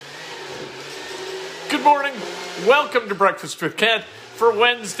Good morning. Welcome to Breakfast with Kent for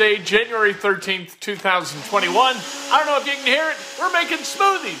Wednesday, January 13th, 2021. I don't know if you can hear it. We're making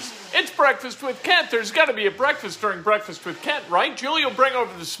smoothies. It's Breakfast with Kent. There's got to be a breakfast during Breakfast with Kent, right? Julie will bring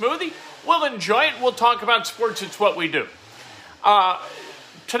over the smoothie. We'll enjoy it. We'll talk about sports. It's what we do.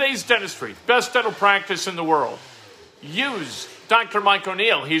 Today's dentistry, best dental practice in the world. Use Dr. Mike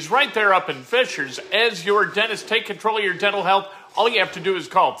O'Neill. He's right there up in Fishers as your dentist. Take control of your dental health. All you have to do is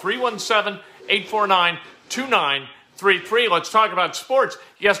call 317-849-2933. Let's talk about sports.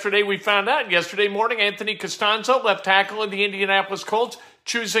 Yesterday morning, Anthony Castonzo, left tackle of the Indianapolis Colts,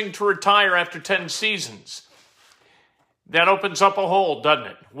 choosing to retire after 10 seasons. That opens up a hole, doesn't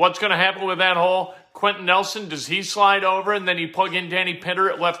it? What's going to happen with that hole? Quentin Nelson, does he slide over and then you plug in Danny Pinter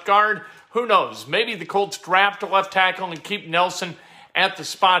at left guard? Who knows? Maybe the Colts draft a left tackle and keep Nelson at the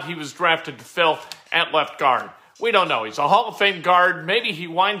spot he was drafted to fill at left guard. We don't know. He's a Hall of Fame guard. Maybe he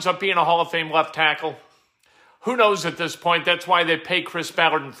winds up being a Hall of Fame left tackle. Who knows at this point? That's why they pay Chris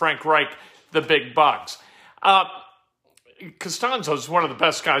Ballard and Frank Reich the big bucks. Castonzo is one of the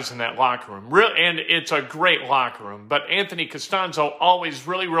best guys in that locker room, and it's a great locker room. But Anthony Castonzo, always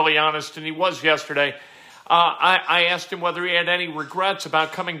really, really honest, and he was yesterday. I asked him whether he had any regrets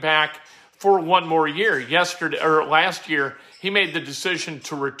about coming back for one more year. Last year, he made the decision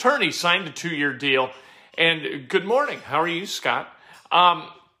to return. He signed a 2-year deal. And good morning. How are you, Scott?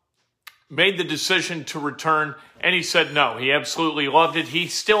 Made the decision to return, and he said no. He absolutely loved it. He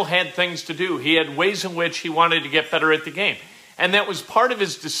still had things to do. He had ways in which he wanted to get better at the game. And that was part of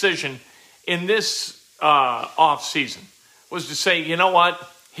his decision in this offseason, was to say, you know what?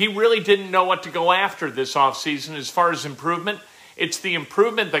 He really didn't know what to go after this offseason as far as improvement. It's the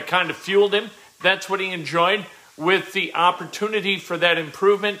improvement that kind of fueled him. That's what he enjoyed. With the opportunity for that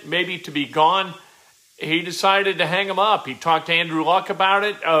improvement maybe to be gone, he decided to hang him up. He talked to Andrew Luck about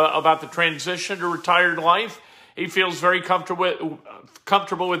it, about the transition to retired life. He feels very comfortable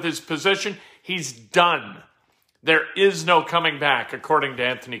with his position. He's done. There is no coming back, according to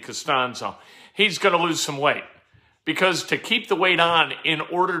Anthony Castonzo. He's going to lose some weight because to keep the weight on in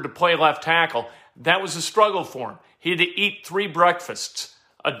order to play left tackle, that was a struggle for him. He had to eat 3 breakfasts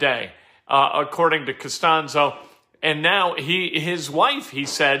a day, according to Castonzo. And now his wife, he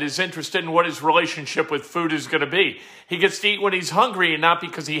said, is interested in what his relationship with food is going to be. He gets to eat when he's hungry and not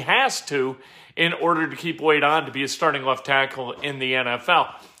because he has to in order to keep weight on to be a starting left tackle in the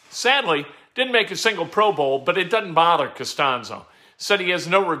NFL. Sadly, didn't make a single Pro Bowl, but it doesn't bother Castonzo. Said he has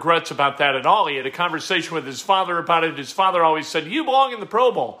no regrets about that at all. He had a conversation with his father about it. His father always said, you belong in the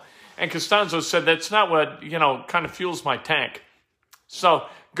Pro Bowl. And Castonzo said, that's not what, kind of fuels my tank. So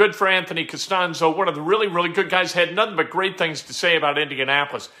good for Anthony Castonzo, one of the really, really good guys. Had nothing but great things to say about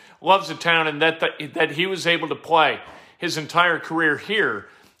Indianapolis. Loves the town, and that he was able to play his entire career here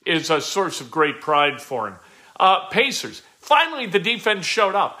is a source of great pride for him. Pacers. Finally, the defense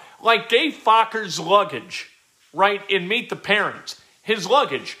showed up. Like Dave Focker's luggage, right, in Meet the Parents. His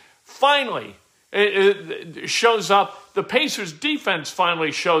luggage finally shows up. The Pacers' defense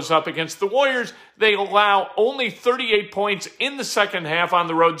finally shows up against the Warriors. They allow only 38 points in the second half on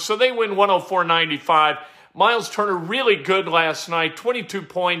the road, so they win 104-95. Miles Turner really good last night, 22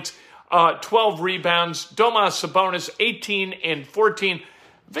 points, 12 rebounds. Domas Sabonis, 18 and 14.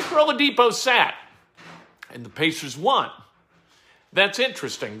 Victor Oladipo sat, and the Pacers won. That's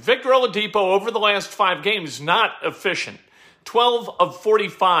interesting. Victor Oladipo, over the last 5 games, not efficient. 12 of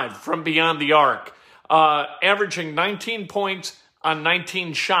 45 from beyond the arc. Averaging 19 points on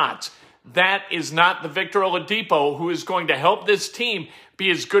 19 shots. That is not the Victor Oladipo who is going to help this team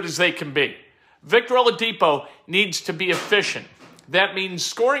be as good as they can be. Victor Oladipo needs to be efficient. That means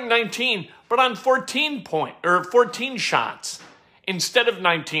scoring 19, but on 14 shots instead of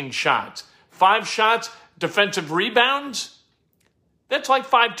 19 shots. 5 shots, defensive rebounds. That's like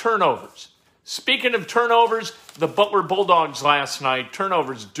 5 turnovers. Speaking of turnovers, the Butler Bulldogs last night,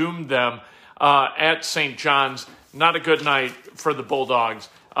 turnovers doomed them at St. John's. Not a good night for the Bulldogs.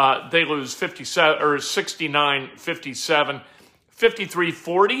 They lose 69-57.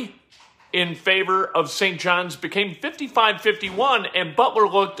 53-40 in favor of St. John's became 55-51, and Butler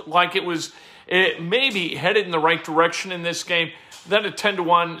looked like it was maybe headed in the right direction in this game. Then a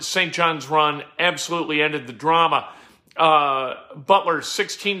 10-1 St. John's run absolutely ended the drama. Butler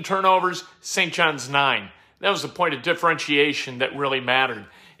 16 turnovers, St. John's 9. That was the point of differentiation that really mattered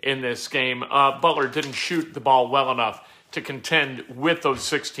in this game. Butler didn't shoot the ball well enough to contend with those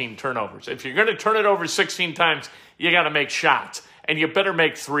 16 turnovers. If you're going to turn it over 16 times, you got to make shots, and you better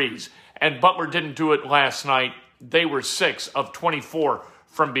make threes. And Butler didn't do it last night. They were 6 of 24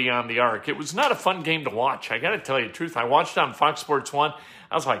 from beyond the arc. It was not a fun game to watch. I got to tell you the truth. I watched it on Fox Sports 1.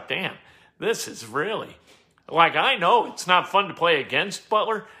 I was like, damn, This is really, like, I know it's not fun to play against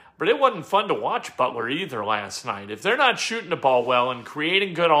Butler, but it wasn't fun to watch Butler either last night. If they're not shooting the ball well and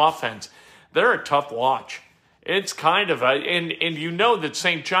creating good offense, they're a tough watch. It's kind of and you know that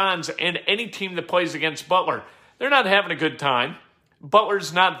St. John's and any team that plays against Butler, they're not having a good time.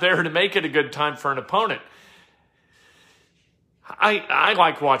 Butler's not there to make it a good time for an opponent. I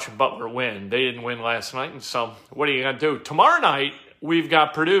like watching Butler win. They didn't win last night, and so what are you going to do? Tomorrow night, we've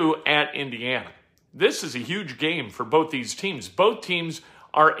got Purdue at Indiana. This is a huge game for both these teams. Both teams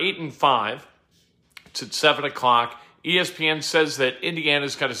are 8-5. It's at 7 o'clock. ESPN says that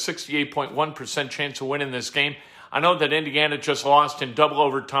Indiana's got a 68.1% chance of winning this game. I know that Indiana just lost in double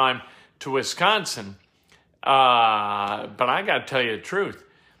overtime to Wisconsin, but I got to tell you the truth.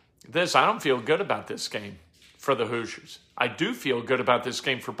 I don't feel good about this game for the Hoosiers. I do feel good about this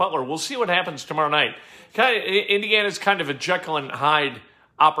game for Butler. We'll see what happens tomorrow night. Indiana's kind of a Jekyll and Hyde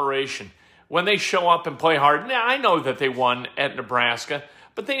operation. When they show up and play hard, now I know that they won at Nebraska,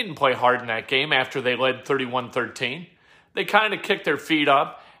 but they didn't play hard in that game after they led 31-13. They kind of kicked their feet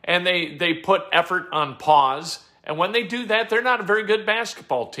up, and they put effort on pause. And when they do that, they're not a very good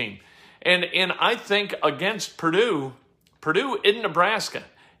basketball team. And I think against Purdue in Nebraska,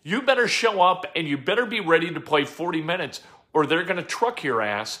 you better show up and you better be ready to play 40 minutes or they're going to truck your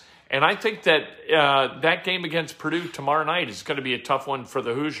ass. And I think that that game against Purdue tomorrow night is going to be a tough one for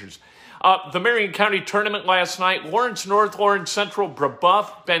the Hoosiers. The Marion County tournament last night, Lawrence North, Lawrence Central,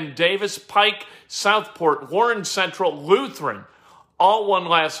 Brebeuf, Ben Davis, Pike, Southport, Warren Central, Lutheran, all won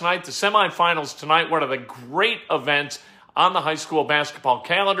last night. The semifinals tonight, one of the great events on the high school basketball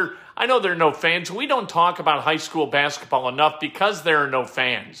calendar. I know there are no fans. We don't talk about high school basketball enough because there are no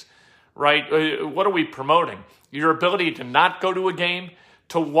fans, right? What are we promoting? Your ability to not go to a game,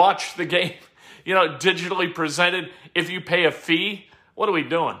 to watch the game, digitally presented. If you pay a fee, what are we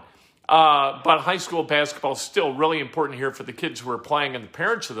doing? But high school basketball is still really important here for the kids who are playing and the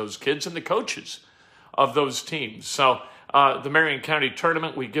parents of those kids and the coaches of those teams. So the Marion County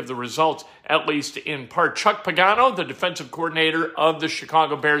tournament, we give the results, at least in part. Chuck Pagano, the defensive coordinator of the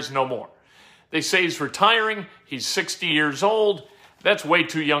Chicago Bears, no more. They say he's retiring. He's 60 years old. That's way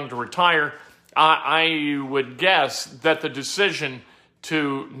too young to retire. I would guess that the decision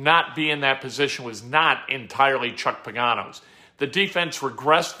to not be in that position was not entirely Chuck Pagano's. The defense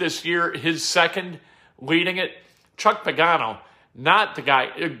regressed this year, his second leading it. Chuck Pagano, not the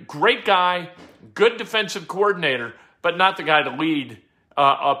guy, a great guy, good defensive coordinator, but not the guy to lead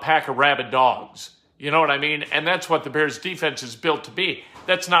a pack of rabid dogs. You know what I mean? And that's what the Bears defense is built to be.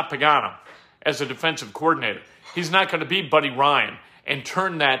 That's not Pagano as a defensive coordinator. He's not going to be Buddy Ryan and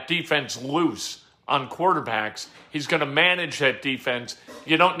turn that defense loose on quarterbacks. He's going to manage that defense.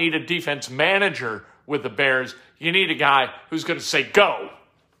 You don't need a defense manager with the Bears. You need a guy who's going to say, go.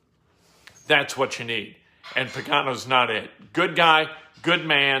 That's what you need. And Pagano's not it. Good guy, good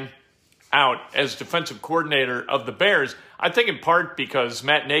man, out as defensive coordinator of the Bears. I think in part because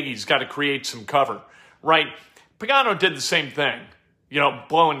Matt Nagy's got to create some cover, right? Pagano did the same thing,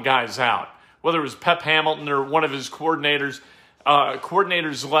 blowing guys out. Whether it was Pep Hamilton or one of his coordinators,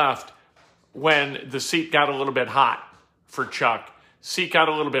 coordinators left when the seat got a little bit hot for Chuck. Seat got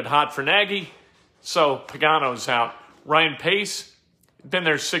a little bit hot for Nagy. So Pagano's out. Ryan Pace, been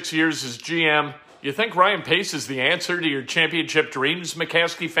there 6 years as GM. You think Ryan Pace is the answer to your championship dreams,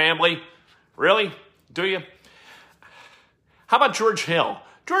 McCaskey family? Really? Do you? How about George Hill?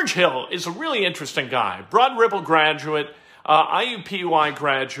 George Hill is a really interesting guy. Broad Ripple graduate, IUPUI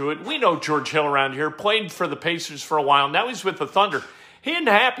graduate. We know George Hill around here. Played for the Pacers for a while. Now he's with the Thunder. He isn't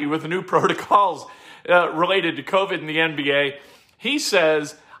happy with the new protocols related to COVID in the NBA. He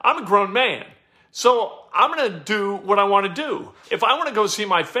says, I'm a grown man. So I'm going to do what I want to do. If I want to go see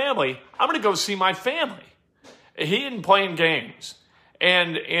my family, I'm going to go see my family. He didn't play in games.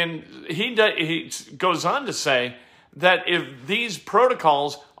 And he goes on to say that if these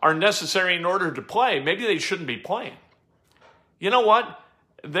protocols are necessary in order to play, maybe they shouldn't be playing. You know what?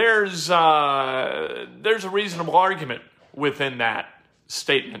 There's a reasonable argument within that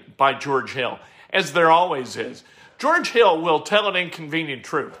statement by George Hill, as there always is. George Hill will tell an inconvenient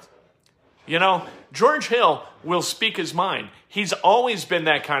truth. George Hill will speak his mind. He's always been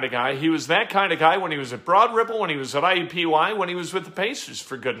that kind of guy. He was that kind of guy when he was at Broad Ripple, when he was at IUPUI, when he was with the Pacers,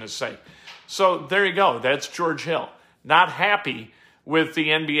 for goodness sake. So there you go. That's George Hill. Not happy with the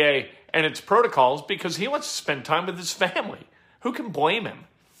NBA and its protocols because he wants to spend time with his family. Who can blame him?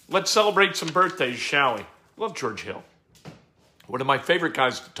 Let's celebrate some birthdays, shall we? Love George Hill. One of my favorite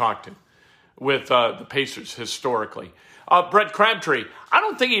guys to talk to with the Pacers historically. Brett Crabtree, I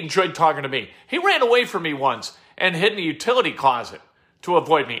don't think he enjoyed talking to me. He ran away from me once and hid in a utility closet. to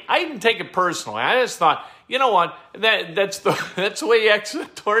avoid me. I didn't take it personally. I just thought, you know what, that's the way he acts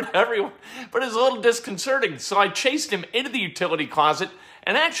toward everyone. But it's a little disconcerting. So I chased him into the utility closet,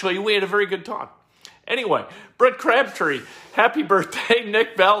 and actually we had a very good talk. Anyway, Brett Crabtree, happy birthday.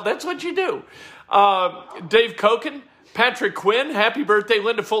 Nick Bell, that's what you do. Dave Koken, Patrick Quinn, happy birthday.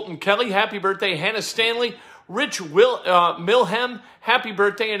 Linda Fulton Kelly, happy birthday. Hannah Stanley, Rich Milhem, happy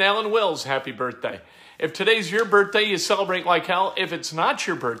birthday. And Alan Wills, happy birthday. If today's your birthday, you celebrate like hell. If it's not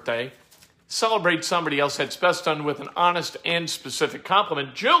your birthday, celebrate somebody else. That's best done with an honest and specific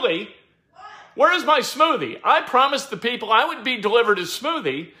compliment. Julie, where is my smoothie? I promised the people I would be delivered a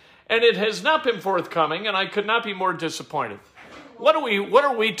smoothie, and it has not been forthcoming, and I could not be more disappointed. What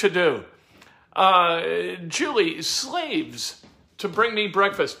are we to do? Julie, slaves to bring me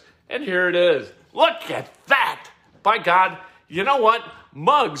breakfast. And here it is. Look at that. By God, you know what?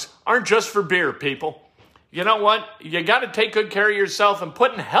 Mugs aren't just for beer, people. You know what? You got to take good care of yourself, and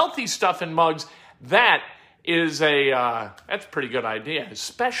putting healthy stuff in mugs, that's a pretty good idea,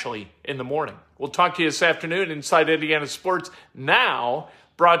 especially in the morning. We'll talk to you this afternoon inside Indiana Sports, now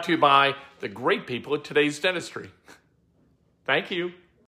brought to you by the great people at Today's Dentistry. Thank you.